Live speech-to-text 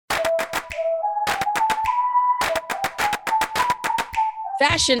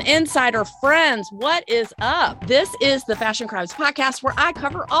Fashion Insider friends, what is up? This is the Fashion Crimes podcast where I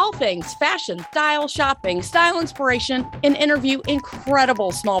cover all things fashion, style, shopping, style inspiration, and interview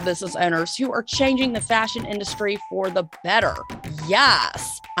incredible small business owners who are changing the fashion industry for the better.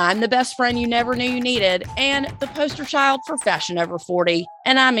 Yes, I'm the best friend you never knew you needed and the poster child for fashion over 40.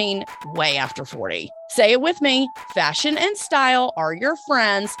 And I mean way after 40. Say it with me, fashion and style are your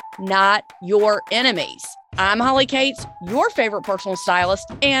friends, not your enemies. I'm Holly Cates, your favorite personal stylist,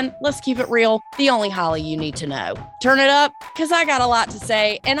 and let's keep it real, the only Holly you need to know. Turn it up, because I got a lot to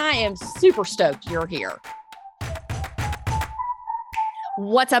say, and I am super stoked you're here.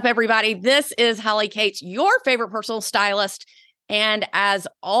 What's up, everybody? This is Holly Cates, your favorite personal stylist, and as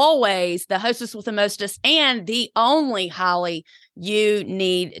always, the hostess with the mostest and the only Holly you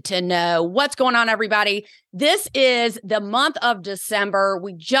need to know. What's going on, everybody? This is the month of December.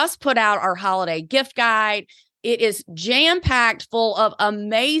 We just put out our holiday gift guide. It is jam-packed full of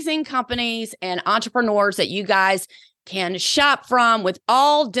amazing companies and entrepreneurs that you guys can shop from with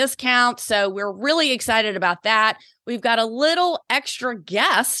all discounts. So we're really excited about that. We've got a little extra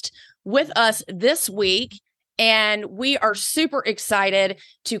guest with us this week, and we are super excited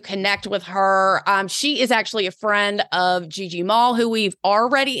to connect with her. She is actually a friend of JGame, who we've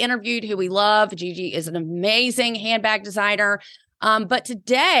already interviewed, who we love. Gigi is an amazing handbag designer. But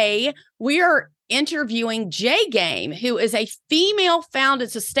today we are interviewing JGame, who is a female-founded,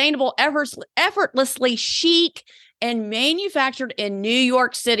 sustainable, effortlessly chic and manufactured in New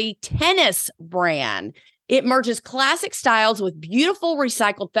York City tennis brand. It merges classic styles with beautiful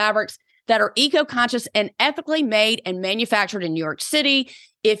recycled fabrics that are eco-conscious and ethically made and manufactured in New York City.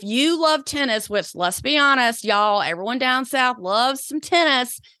 If you love tennis, which let's be honest, y'all, everyone down south loves some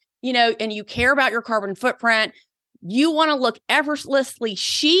tennis, and you care about your carbon footprint, you want to look effortlessly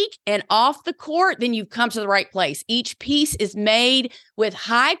chic and off the court, then you've come to the right place. Each piece is made with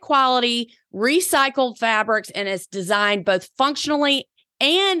high quality recycled fabrics and is designed both functionally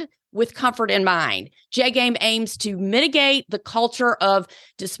and with comfort in mind. JGame aims to mitigate the culture of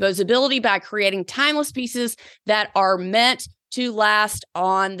disposability by creating timeless pieces that are meant to last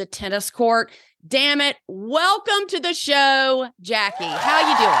on the tennis court. Damn it. Welcome to the show, Jackie. How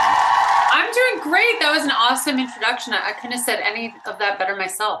you doing? I'm doing great. That was an awesome introduction. I couldn't have said any of that better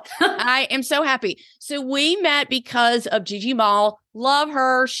myself. I am so happy. So we met because of JGame. Love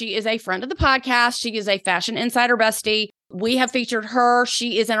her. She is a friend of the podcast. She is a Fashion Insider bestie. We have featured her.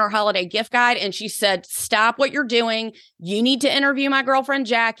 She is in our holiday gift guide, and she said, stop what you're doing. You need to interview my girlfriend,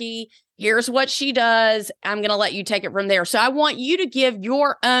 Jackie. Here's what she does. I'm going to let you take it from there. So I want you to give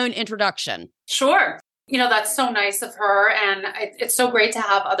your own introduction. Sure. That's so nice of her. And it's so great to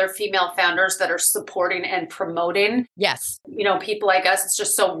have other female founders that are supporting and promoting. Yes. People like us. It's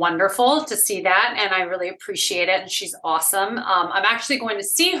just so wonderful to see that. And I really appreciate it. And she's awesome. I'm actually going to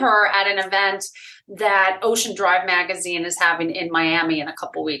see her at an event that Ocean Drive magazine is having in Miami in a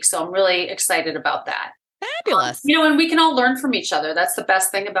couple weeks. So I'm really excited about that. Fabulous. And we can all learn from each other. That's the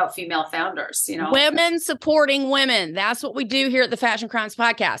best thing about female founders, Women supporting women. That's what we do here at the Fashion Crimes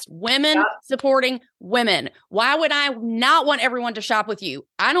podcast. Women supporting women. Why would I not want everyone to shop with you?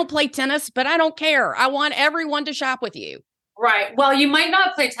 I don't play tennis, but I don't care. I want everyone to shop with you. Right. Well, you might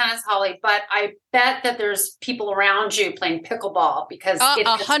not play tennis, Holly, but I bet that there's people around you playing pickleball because it's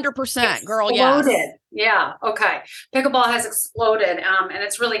 100%, girl. Exploded. Yes. Yeah. Okay. Pickleball has exploded. And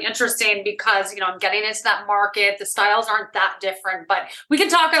it's really interesting because, I'm getting into that market. The styles aren't that different, but we can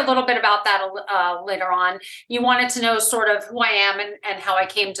talk a little bit about that later on. You wanted to know sort of who I am and how I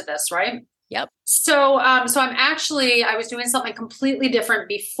came to this, right? Yep. So I was doing something completely different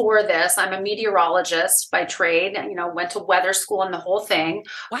before this. I'm a meteorologist by trade, went to weather school and the whole thing.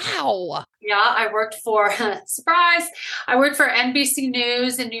 Wow. Yeah. I worked for, surprise, I worked for NBC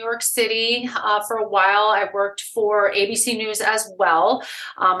News in New York City for a while. I worked for ABC News as well.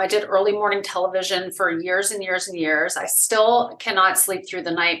 I did early morning television for years and years and years. I still cannot sleep through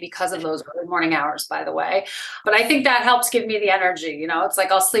the night because of those early morning hours, by the way. But I think that helps give me the energy. It's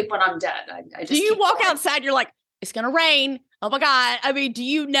like I'll sleep when I'm dead. I just do you walk outside, you're like, it's going to rain. Oh my God. I mean, do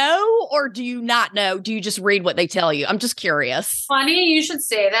you know or do you not know? Do you just read what they tell you? I'm just curious. Funny you should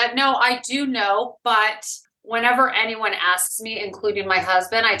say that. No, I do know, but whenever anyone asks me, including my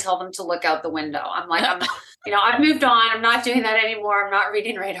husband, I tell them to look out the window. I'm like, I've moved on. I'm not doing that anymore. I'm not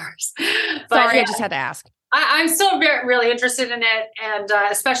reading radars. But sorry, I just had to ask. I'm still really interested in it. And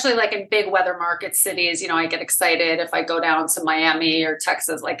especially like in big weather market cities, I get excited if I go down to Miami or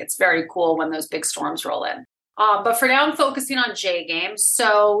Texas. Like it's very cool when those big storms roll in. But for now, I'm focusing on JGame.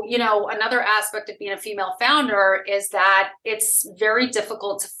 So, another aspect of being a female founder is that it's very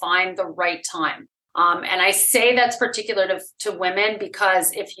difficult to find the right time. And I say that's particular to women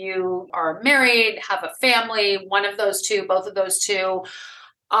because if you are married, have a family, one of those two, both of those two,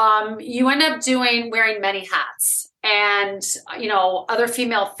 you end up wearing many hats. And, other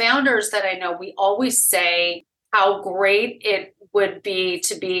female founders that I know, we always say how great it would be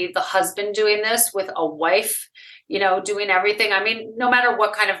to be the husband doing this with a wife, doing everything. I mean, no matter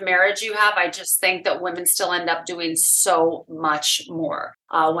what kind of marriage you have, I just think that women still end up doing so much more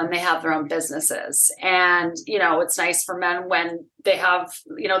when they have their own businesses. And, it's nice for men when they have,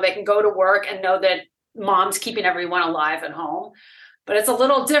 they can go to work and know that mom's keeping everyone alive at home. But it's a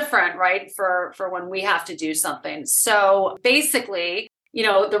little different, right, for when we have to do something. So basically,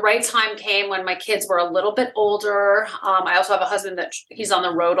 the right time came when my kids were a little bit older. I also have a husband that he's on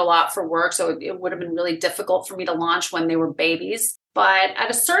the road a lot for work. So it would have been really difficult for me to launch when they were babies. But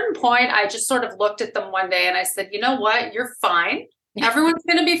at a certain point, I just sort of looked at them one day and I said, you know what? You're fine. Everyone's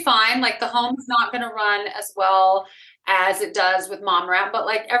going to be fine. Like the home's not going to run as well as it does with mom around, but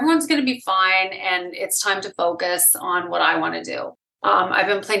like everyone's going to be fine. And it's time to focus on what I want to do. I've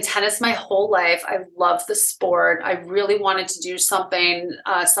been playing tennis my whole life. I love the sport. I really wanted to do something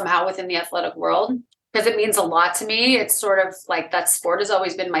somehow within the athletic world because it means a lot to me. It's sort of like that sport has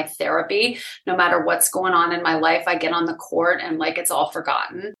always been my therapy. No matter what's going on in my life, I get on the court and like it's all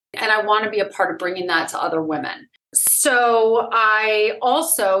forgotten. And I want to be a part of bringing that to other women. So I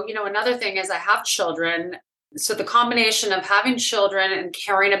also, another thing is I have children. So the combination of having children and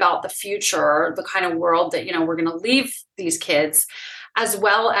caring about the future, the kind of world that, we're going to leave these kids, as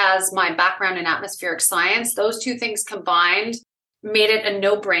well as my background in atmospheric science, those two things combined made it a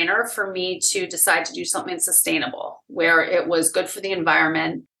no-brainer for me to decide to do something sustainable, where it was good for the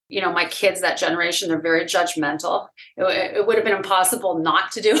environment. My kids, that generation, they're very judgmental. It would have been impossible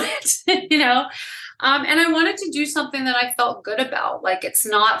not to do it, And I wanted to do something that I felt good about. Like, it's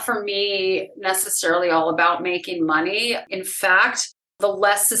not for me necessarily all about making money. In fact, the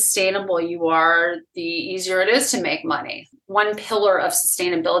less sustainable you are, the easier it is to make money. One pillar of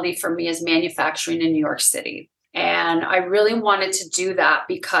sustainability for me is manufacturing in New York City. And I really wanted to do that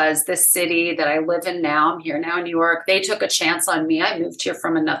because this city that I live in now, I'm here now in New York, they took a chance on me. I moved here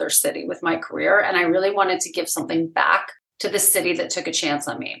from another city with my career, and I really wanted to give something back to the city that took a chance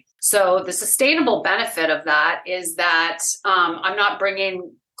on me. So the sustainable benefit of that is that I'm not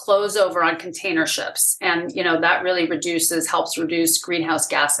bringing clothes over on container ships. And, that really helps reduce greenhouse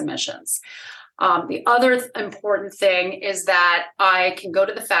gas emissions. The other important thing is that I can go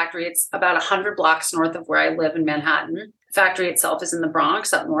to the factory. It's about 100 blocks north of where I live in Manhattan. The factory itself is in the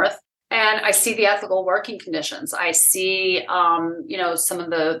Bronx up north. And I see the ethical working conditions. I see, some of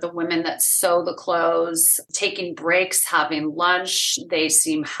the women that sew the clothes, taking breaks, having lunch. They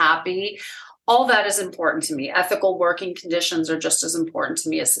seem happy. All that is important to me. Ethical working conditions are just as important to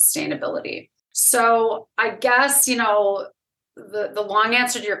me as sustainability. So I guess, the long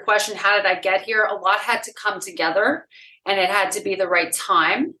answer to your question, how did I get here? A lot had to come together and it had to be the right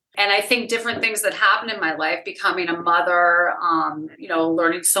time. And I think different things that happened in my life, becoming a mother,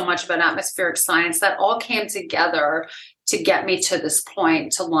 learning so much about atmospheric science, that all came together to get me to this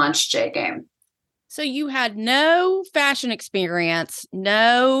point to launch JGame. So you had no fashion experience,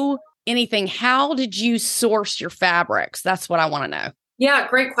 no anything. How did you source your fabrics? That's what I want to know. Yeah,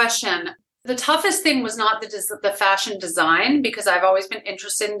 great question. The toughest thing was not the fashion design, because I've always been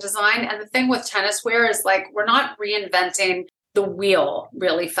interested in design. And the thing with tennis wear is like, we're not reinventing the wheel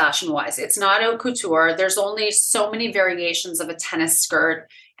really fashion wise. It's not haute couture. There's only so many variations of a tennis skirt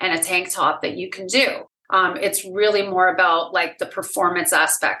and a tank top that you can do. It's really more about like the performance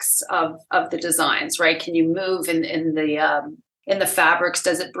aspects of the designs, right? Can you move in the fabrics?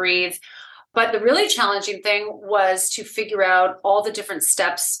 Does it breathe? But the really challenging thing was to figure out all the different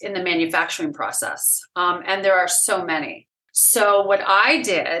steps in the manufacturing process. And there are so many. So what I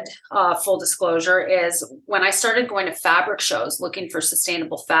did, full disclosure, is when I started going to fabric shows looking for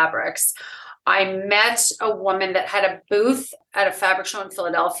sustainable fabrics, I met a woman that had a booth at a fabric show in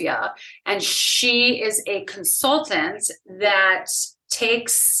Philadelphia. And she is a consultant that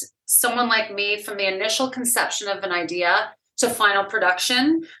takes someone like me from the initial conception of an idea to final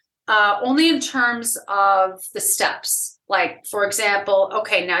production. Only in terms of the steps. Like, for example,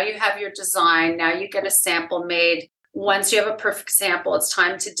 okay, now you have your design, now you get a sample made. Once you have a perfect sample, it's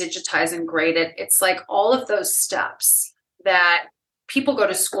time to digitize and grade it. It's like all of those steps that people go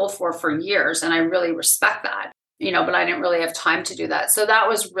to school for years. And I really respect that, but I didn't really have time to do that. So that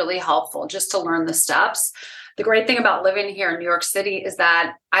was really helpful just to learn the steps. The great thing about living here in New York City is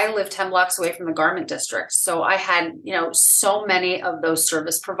that I live 10 blocks away from the garment district. So I had, so many of those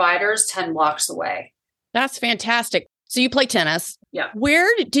service providers 10 blocks away. That's fantastic. So you play tennis. Yeah. Where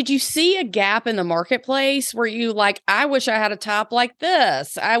did you see a gap in the marketplace where you like, I wish I had a top like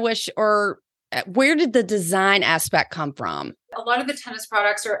this? I wish, or where did the design aspect come from? A lot of the tennis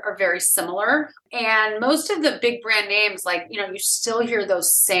products are very similar. And most of the big brand names, like, you still hear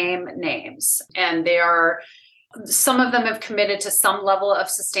those same names. And some of them have committed to some level of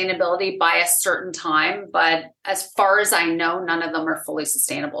sustainability by a certain time. But as far as I know, none of them are fully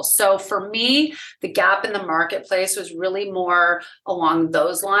sustainable. So for me, the gap in the marketplace was really more along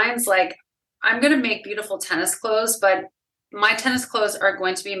those lines. Like, I'm going to make beautiful tennis clothes, but my tennis clothes are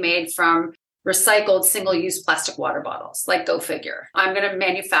going to be made from recycled single-use plastic water bottles. Like, go figure. I'm going to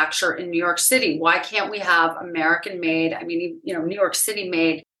manufacture in New York City. Why can't we have American-made, New York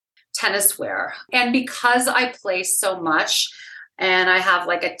City-made tennis wear? And because I play so much and I have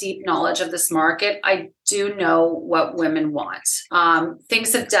like a deep knowledge of this market, I do know what women want.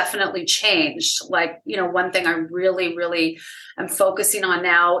 Things have definitely changed. Like, one thing I really, really am focusing on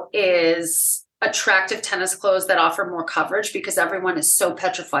now is attractive tennis clothes that offer more coverage, because everyone is so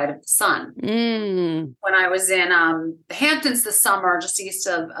petrified of the sun. When I was in the Hamptons this summer, just east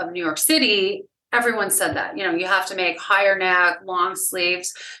of New York City, everyone said that, you have to make higher neck, long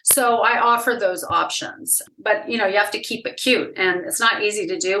sleeves. So I offer those options, but you have to keep it cute, and it's not easy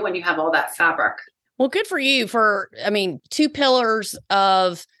to do when you have all that fabric. Well, good for you two pillars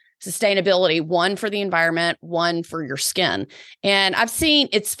of sustainability, one for the environment, one for your skin. And I've seen,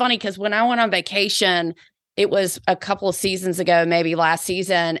 it's funny because when I went on vacation, it was a couple of seasons ago, maybe last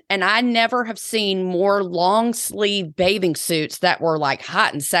season, and I never have seen more long sleeve bathing suits that were like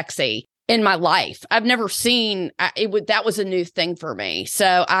hot and sexy in my life. I've never seen that was a new thing for me.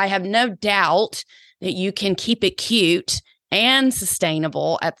 So I have no doubt that you can keep it cute and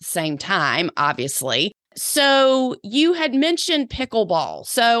sustainable at the same time, obviously. So you had mentioned pickleball.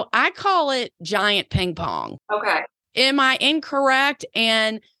 So I call it giant ping pong. Okay. Am I incorrect?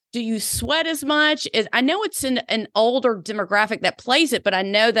 And do you sweat as much? I know it's an older demographic that plays it, but I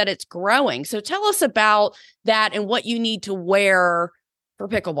know that it's growing. So tell us about that and what you need to wear for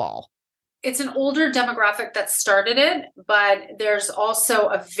pickleball. It's an older demographic that started it, but there's also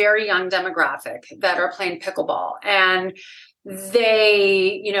a very young demographic that are playing pickleball. And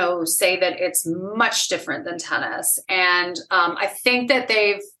they, say that it's much different than tennis. And I think that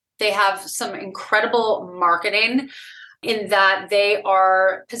they have some incredible marketing in that they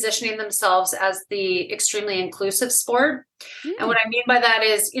are positioning themselves as the extremely inclusive sport. And what I mean by that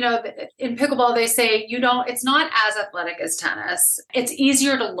is, in pickleball, they say it's not as athletic as tennis. It's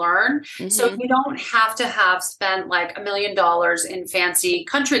easier to learn. Mm-hmm. So you don't have to have spent like $1 million in fancy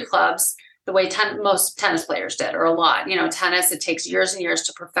country clubs the way most tennis players did, or a lot. Tennis, it takes years and years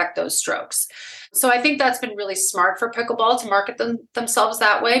to perfect those strokes. So I think that's been really smart for pickleball to market themselves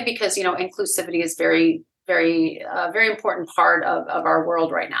that way, because, inclusivity is very, very, very important part of our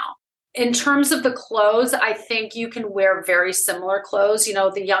world right now. In terms of the clothes, I think you can wear very similar clothes.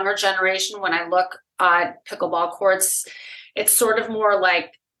 The younger generation, when I look at pickleball courts, it's sort of more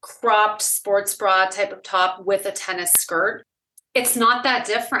like cropped sports bra type of top with a tennis skirt. It's not that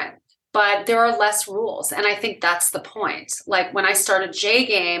different, but there are less rules. And I think that's the point. Like, when I started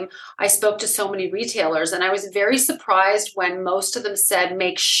JGame, I spoke to so many retailers, and I was very surprised when most of them said,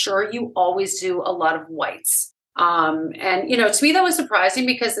 make sure you always do a lot of whites. And to me, that was surprising,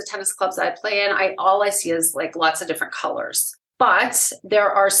 because the tennis clubs I play in, all I see is like lots of different colors. But there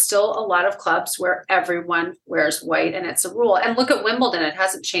are still a lot of clubs where everyone wears white, and it's a rule. And look at Wimbledon; it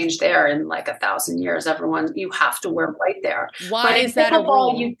hasn't changed there in like 1,000 years. You have to wear white there. Why is that a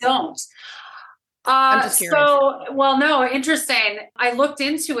rule? You don't. I'm just curious. No, interesting. I looked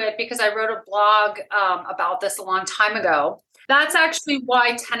into it because I wrote a blog about this a long time ago. That's actually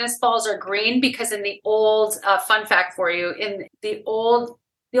why tennis balls are green, because in the old, fun fact for you, in the old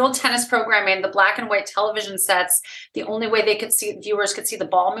tennis programming, the black and white television sets, the only way viewers could see the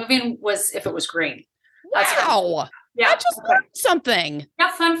ball moving was if it was green. Wow. I just learned something.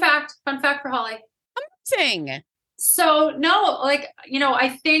 Yeah. Fun fact for Holly. Amazing. So no,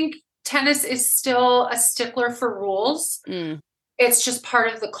 I think tennis is still a stickler for rules. It's just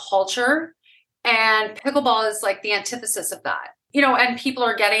part of the culture. And pickleball is like the antithesis of that. And people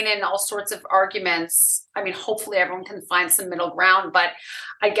are getting in all sorts of arguments. Hopefully everyone can find some middle ground, but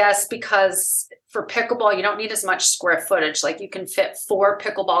I guess because for pickleball, you don't need as much square footage. Like, you can fit 4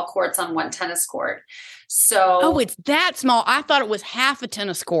 pickleball courts on one tennis court. So, oh, it's that small. I thought it was half a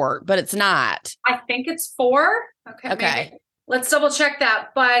tennis court, but it's not. I think it's 4. Okay. Maybe. Let's double check that.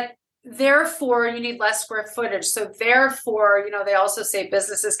 But therefore, you need less square footage. So therefore, they also say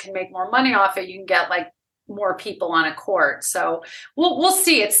businesses can make more money off it. You can get like more people on a court. So we'll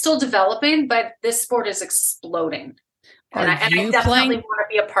see. It's still developing, but this sport is exploding. And I definitely want to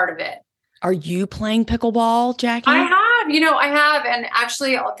be a part of it. Are you playing pickleball, Jackie? I have. And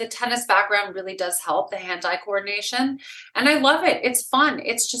actually the tennis background really does help, the hand-eye coordination. And I love it. It's fun.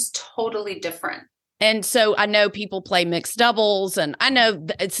 It's just totally different. And so I know people play mixed doubles, and I know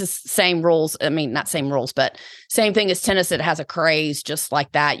it's the same rules. I mean, not same rules, but same thing as tennis. It has a craze just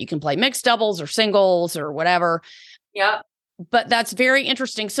like that. You can play mixed doubles or singles or whatever. Yeah. But that's very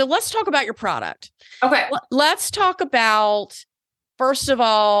interesting. So let's talk about your product. Okay. Let's talk about, first of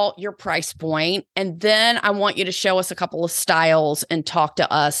all, your price point, and then I want you to show us a couple of styles and talk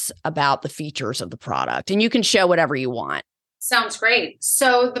to us about the features of the product. And you can show whatever you want. Sounds great.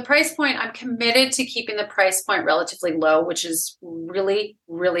 So the price point, I'm committed to keeping the price point relatively low, which is really,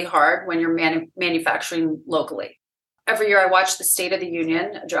 really hard when you're manufacturing locally. Every year I watch the State of the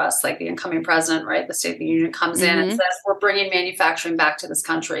Union address, like the incoming president, right? The State of the Union comes in and says, we're bringing manufacturing back to this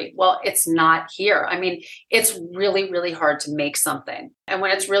country. Well, it's not here. I mean, it's really, really hard to make something. And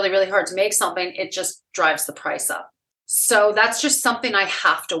when it's really, really hard to make something, it just drives the price up. So that's just something I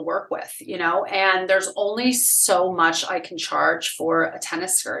have to work with, and there's only so much I can charge for a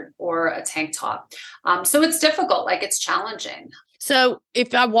tennis skirt or a tank top. So it's difficult, it's challenging. So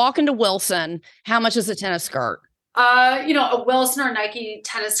if I walk into Wilson, how much is a tennis skirt? A Wilson or Nike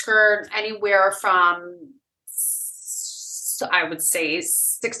tennis skirt, anywhere from, I would say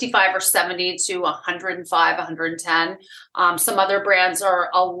 65 or 70 to 105, 110. Some other brands are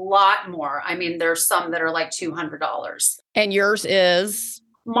a lot more. I mean, there's some that are like $200. And yours is?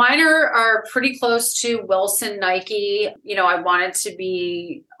 Mine are pretty close to Wilson, Nike. I wanted to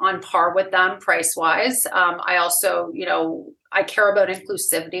be on par with them price wise. I also, I care about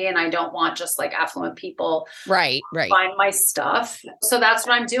inclusivity, and I don't want just affluent people right buying my stuff. So that's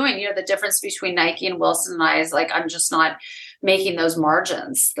what I'm doing. The difference between Nike and Wilson and I is I'm just not making those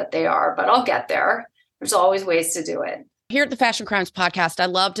margins that they are, but I'll get there. There's always ways to do it. Here at the Fashion Crimes Podcast, I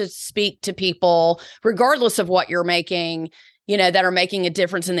love to speak to people, regardless of what you're making, that are making a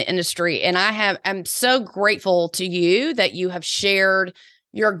difference in the industry. And I'm so grateful to you that you have shared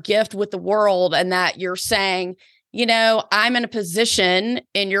your gift with the world, and that you're saying, I'm in a position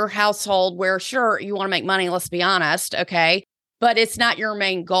in your household where, sure, you want to make money, let's be honest, okay? But it's not your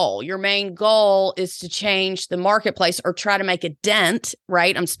main goal. Your main goal is to change the marketplace or try to make a dent,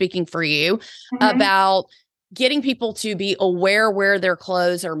 right? I'm speaking for you, about getting people to be aware where their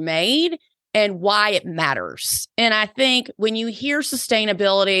clothes are made and why it matters. And I think when you hear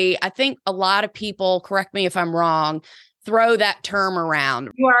sustainability, I think a lot of people, correct me if I'm wrong, throw that term around.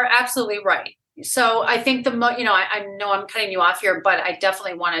 You are absolutely right. So I think I know I'm cutting you off here, but I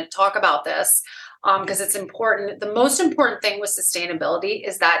definitely want to talk about this because it's important. The most important thing with sustainability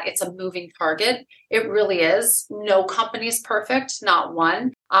is that it's a moving target. It really is. No company is perfect, not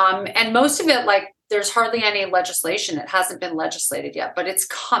one. And most of it, there's hardly any legislation. It hasn't been legislated yet, but it's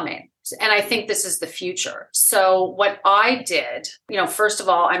coming. And I think this is the future. So what I did, first of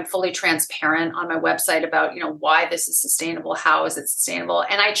all, I'm fully transparent on my website about, why this is sustainable. How is it sustainable?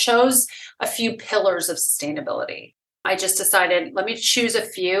 And I chose a few pillars of sustainability. I just decided, let me choose a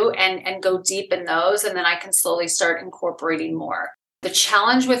few and go deep in those. And then I can slowly start incorporating more. The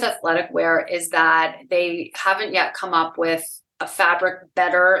challenge with athletic wear is that they haven't yet come up with a fabric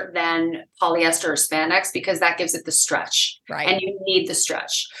better than polyester or spandex, because that gives it the stretch. Right. And you need the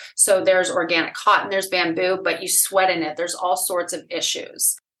stretch. So there's organic cotton, there's bamboo, but you sweat in it. There's all sorts of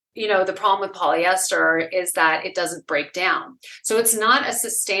issues. The problem with polyester is that it doesn't break down. So it's not a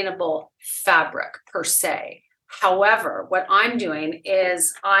sustainable fabric per se. However, what I'm doing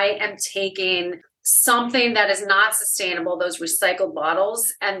is I am taking something that is not sustainable, those recycled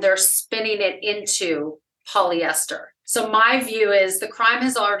bottles, and they're spinning it into polyester. So my view is the crime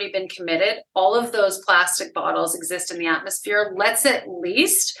has already been committed. All of those plastic bottles exist in the atmosphere. Let's at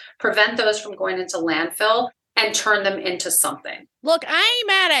least prevent those from going into landfill and turn them into something. Look, I ain't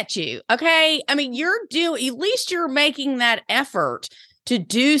mad at you. Okay. I mean, at least you're making that effort to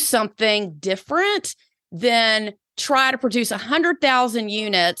do something different than try to produce 100,000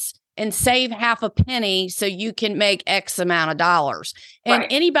 units and save half a penny so you can make X amount of dollars. And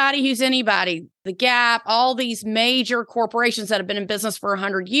anybody who's anybody, the Gap, all these major corporations that have been in business for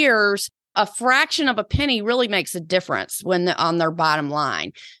 100 years, a fraction of a penny really makes a difference on their bottom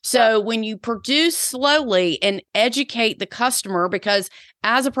line. So when you produce slowly and educate the customer, because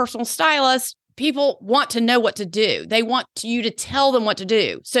as a personal stylist, people want to know what to do. They want you to tell them what to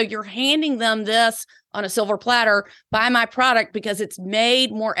do. So you're handing them this on a silver platter, buy my product because it's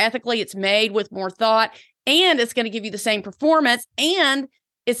made more ethically, it's made with more thought, and it's going to give you the same performance, and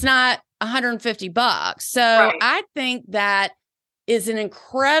it's not $150. So I think that is an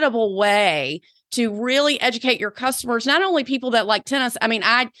incredible way to really educate your customers, not only people that like tennis. I mean,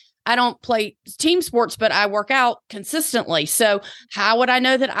 I don't play team sports, but I work out consistently. So how would I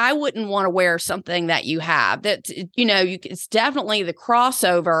know that I wouldn't want to wear something that you have? That, it's definitely the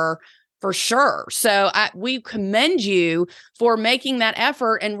crossover for sure. So we commend you for making that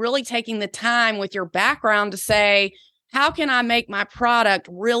effort and really taking the time with your background to say, how can I make my product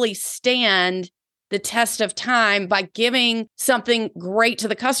really stand the test of time by giving something great to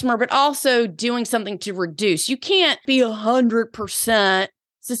the customer, but also doing something to reduce? You can't be 100%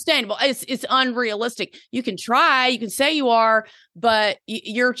 sustainable. It's unrealistic. You can try, you can say you are, but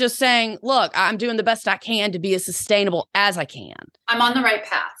you're just saying, look, I'm doing the best I can to be as sustainable as I can. I'm on the right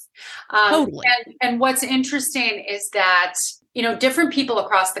path. Totally. And what's interesting is that, different people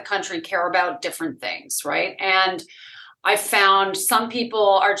across the country care about different things, right? And I found some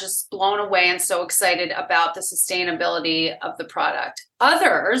people are just blown away and so excited about the sustainability of the product.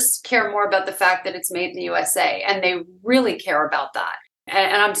 Others care more about the fact that it's made in the USA, and they really care about that.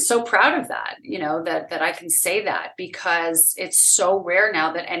 And I'm so proud of that, that I can say that, because it's so rare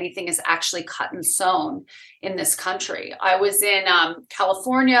now that anything is actually cut and sewn in this country. I was in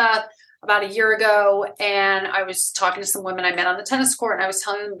California about a year ago, and I was talking to some women I met on the tennis court, and I was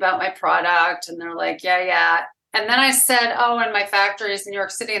telling them about my product, and they're like, yeah. And then I said, oh, and my factory is in New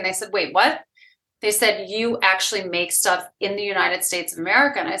York City. And they said, wait, what? They said, you actually make stuff in the United States of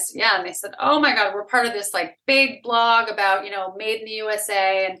America. And I said, yeah. And they said, oh my God, we're part of this like big blog about, made in the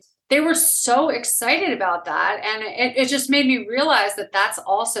USA. And they were so excited about that. And it just made me realize that that's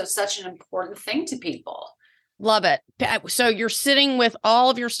also such an important thing to people. Love it. So you're sitting with all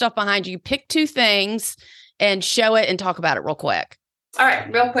of your stuff behind you. Pick two things and show it and talk about it real quick. All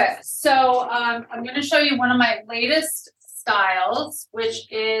right, real quick. So I'm going to show you one of my latest styles, which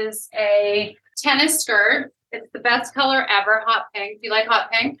is a tennis skirt. It's the best color ever, hot pink. Do you like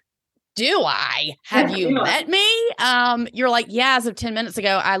hot pink? Do I? Have you met me? You're like, yeah, as of 10 minutes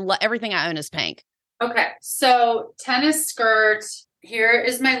ago, everything I own is pink. Okay, so tennis skirt. Here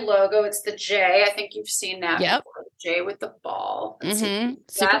is my logo. It's the J. I think you've seen that. Yep. Before. The J with the ball.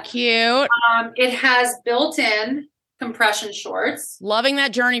 Super cute. It has built-in compression shorts. Loving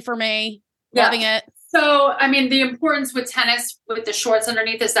that journey for me. Yeah. Loving it. So, I mean, the importance with tennis with the shorts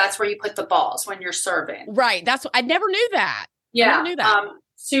underneath is that's where you put the balls when you're serving. Right. I never knew that. Yeah. I never knew that.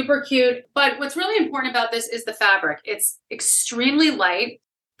 Super cute. But what's really important about this is the fabric. It's extremely light.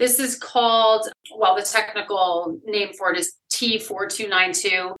 This is called, the technical name for it is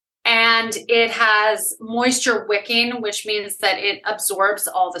T4292. And it has moisture wicking, which means that it absorbs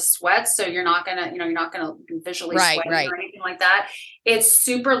all the sweat. So you're not gonna visually sweat or anything like that. It's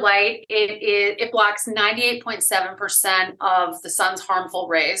super light. It blocks 98.7% of the sun's harmful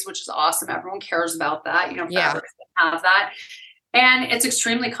rays, which is awesome. Everyone cares about that. Fabrics that have that. And it's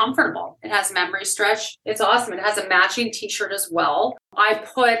extremely comfortable. It has memory stretch. It's awesome. It has a matching t-shirt as well. I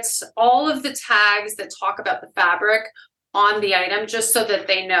put all of the tags that talk about the fabric on the item just so that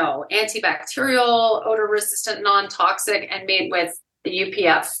they know antibacterial, odor resistant, non-toxic, and made with the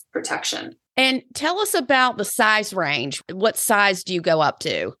UPF protection. And tell us about the size range. What size do you go up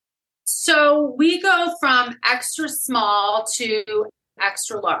to? So we go from extra small to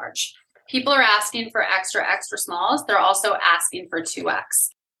extra large. People are asking for extra smalls. They're also asking for 2X.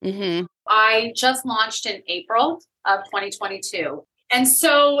 Mm-hmm. I just launched in April of 2022. And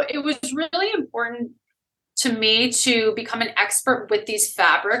so it was really important to me to become an expert with these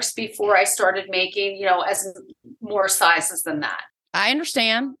fabrics before I started making, as more sizes than that. I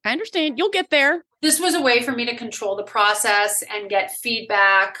understand. You'll get there. This was a way for me to control the process and get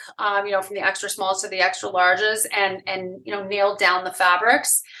feedback, from the extra smalls to the extra larges and nail down the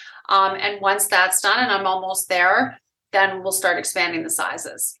fabrics. And once that's done and I'm almost there, then we'll start expanding the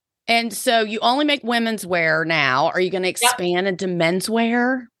sizes. And so you only make women's wear now. Are you going to expand into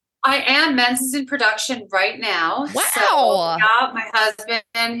menswear? I am. Men's is in production right now. Wow. So, my husband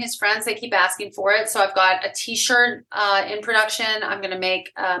and his friends, they keep asking for it. So I've got a t-shirt in production. I'm going to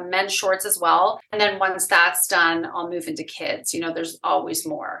make men's shorts as well. And then once that's done, I'll move into kids. There's always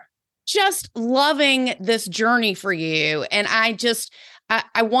more. Just loving this journey for you. And I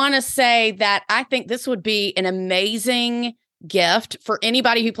want to say that I think this would be an amazing gift for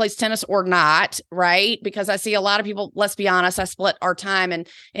anybody who plays tennis or not, right? Because I see a lot of people, let's be honest, I split our time in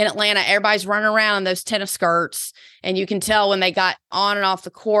Atlanta, everybody's running around in those tennis skirts and you can tell when they got on and off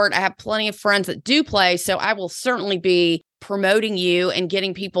the court. I have plenty of friends that do play, so I will certainly be promoting you and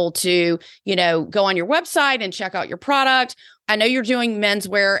getting people to, go on your website and check out your product. I know you're doing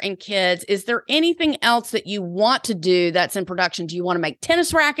menswear and kids. Is there anything else that you want to do that's in production? Do you want to make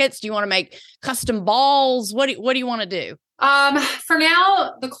tennis rackets? Do you want to make custom balls? What do you want to do? For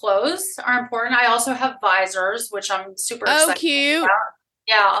now, the clothes are important. I also have visors, which I'm super excited cute. about.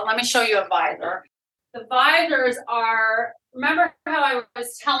 Yeah, let me show you a visor. The visors are, remember how I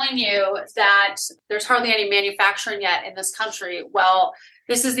was telling you that there's hardly any manufacturing yet in this country? Well,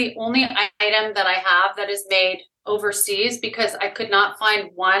 this is the only item that I have that is made overseas because I could not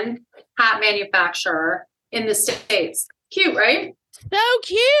find one hat manufacturer in the States. Cute, right? So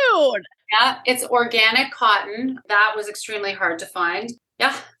cute. Yeah, it's organic cotton. That was extremely hard to find.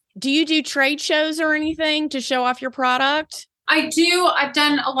 Yeah. Do you do trade shows or anything to show off your product? I do. I've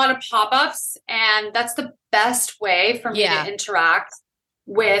done a lot of pop-ups, and that's the best way for me to interact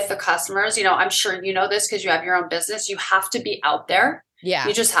with the customers. I'm sure you know this because you have your own business. You have to be out there. Yeah.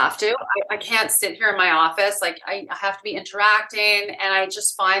 You just have to. I can't sit here in my office. Like I have to be interacting, and I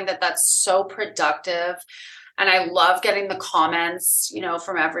just find that that's so productive. And I love getting the comments,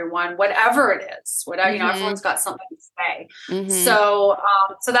 from everyone, whatever it is, everyone's got something to say. Mm-hmm. So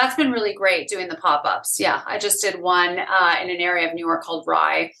that's been really great doing the pop-ups. Yeah. I just did one in an area of New York called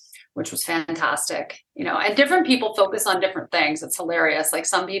Rye, which was fantastic, and different people focus on different things. It's hilarious. Like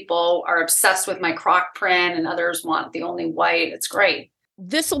some people are obsessed with my croc print and others want the only white. It's great.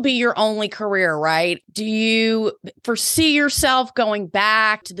 This will be your only career, right? Do you foresee yourself going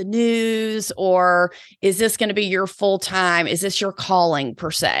back to the news, or is this going to be your full time? Is this your calling per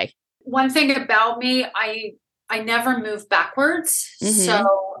se? One thing about me, I never move backwards. Mm-hmm. So,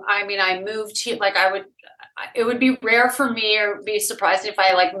 I moved here, it would be rare for me or be surprising if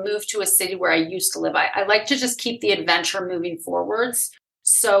I moved to a city where I used to live. I like to just keep the adventure moving forwards.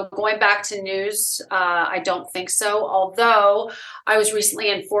 So going back to news, I don't think so. Although I was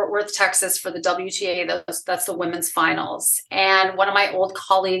recently in Fort Worth, Texas for the WTA, that's the women's finals. And one of my old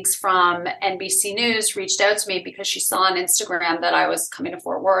colleagues from NBC News reached out to me because she saw on Instagram that I was coming to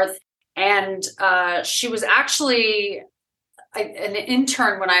Fort Worth. And she was actually an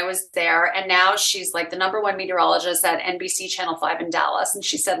intern when I was there. And now she's like the number one meteorologist at NBC Channel 5 in Dallas. And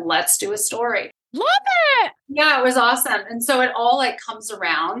she said, let's do a story. Love it. Yeah, it was awesome. And so it all comes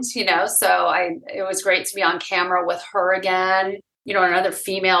around, so it was great to be on camera with her again, another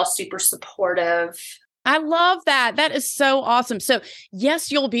female, super supportive. I love that. That is so awesome. So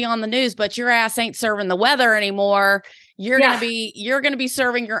yes, you'll be on the news, but your ass ain't serving the weather anymore. You're going to be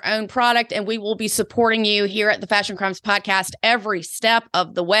serving your own product, and we will be supporting you here at the Fashion Crimes Podcast every step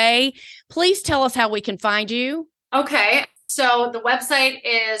of the way. Please tell us how we can find you. Okay. So the website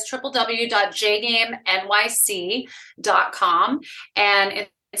is www.jgamenyc.com and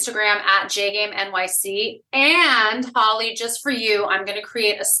Instagram at JGameNYC. And Holly, just for you, I'm going to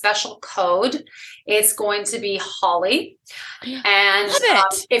create a special code. It's going to be Holly. And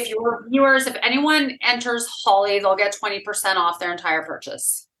if anyone enters Holly, they'll get 20% off their entire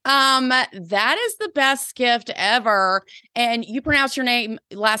purchase. That is the best gift ever. And you pronounce your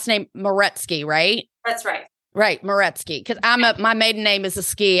last name Moretsky, right? That's right. Right, Moretsky, because my maiden name is a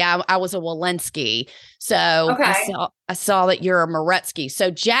ski. I was a Walensky, so okay. I saw that you're a Moretsky. So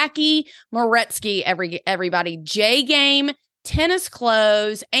Jackie Moretsky, everybody, JGame tennis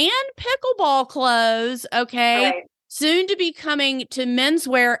clothes and pickleball clothes. Okay, right. Soon to be coming to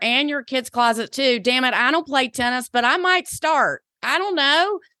menswear and your kids' closet too. Damn it, I don't play tennis, but I might start. I don't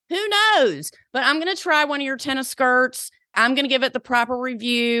know. Who knows? But I'm going to try one of your tennis skirts. I'm going to give it the proper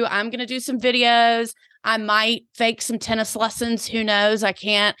review. I'm going to do some videos. I might fake some tennis lessons. Who knows? I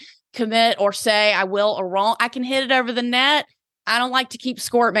can't commit or say I will or won't. I can hit it over the net. I don't like to keep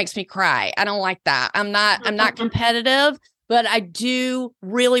score. It makes me cry. I don't like that. I'm not competitive, but I do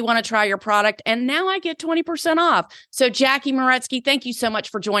really want to try your product. And now I get 20% off. So Jackie Moretsky, thank you so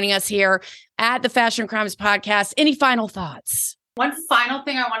much for joining us here at the Fashion Crimes Podcast. Any final thoughts? One final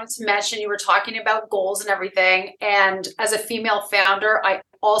thing I wanted to mention, you were talking about goals and everything. And as a female founder, I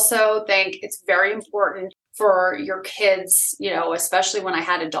also think it's very important for your kids, especially when I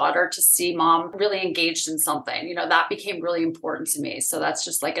had a daughter, to see mom really engaged in something. That became really important to me. So that's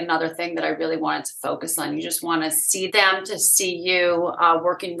just another thing that I really wanted to focus on. You just want to see them, to see you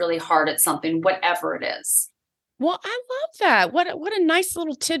working really hard at something, whatever it is. Well, I love that. What a nice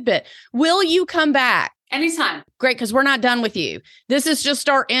little tidbit. Will you come back? Anytime. Great, because we're not done with you. This is just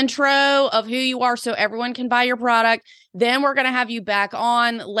our intro of who you are so everyone can buy your product. Then we're going to have you back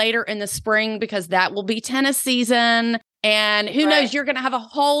on later in the spring because that will be tennis season. And who knows, you're going to have a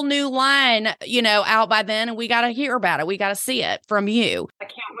whole new line, out by then. And we got to hear about it. We got to see it from you. I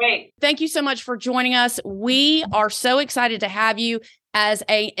can't wait. Thank you so much for joining us. We are so excited to have you as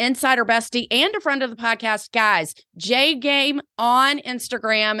a insider bestie and a friend of the podcast. Guys, JGame on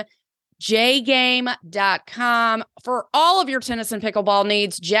Instagram. JGame.com for all of your tennis and pickleball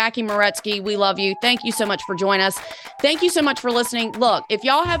needs. Jackie Moretsky, we love you. Thank you so much for joining us. Thank you so much for listening. Look, if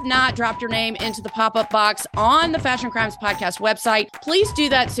y'all have not dropped your name into the pop-up box on the Fashion Crimes Podcast website, please do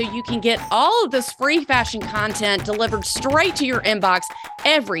that so you can get all of this free fashion content delivered straight to your inbox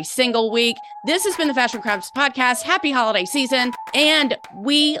every single week. This has been the Fashion Crimes Podcast. Happy holiday season, and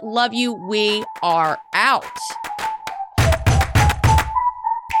we love you. We are out.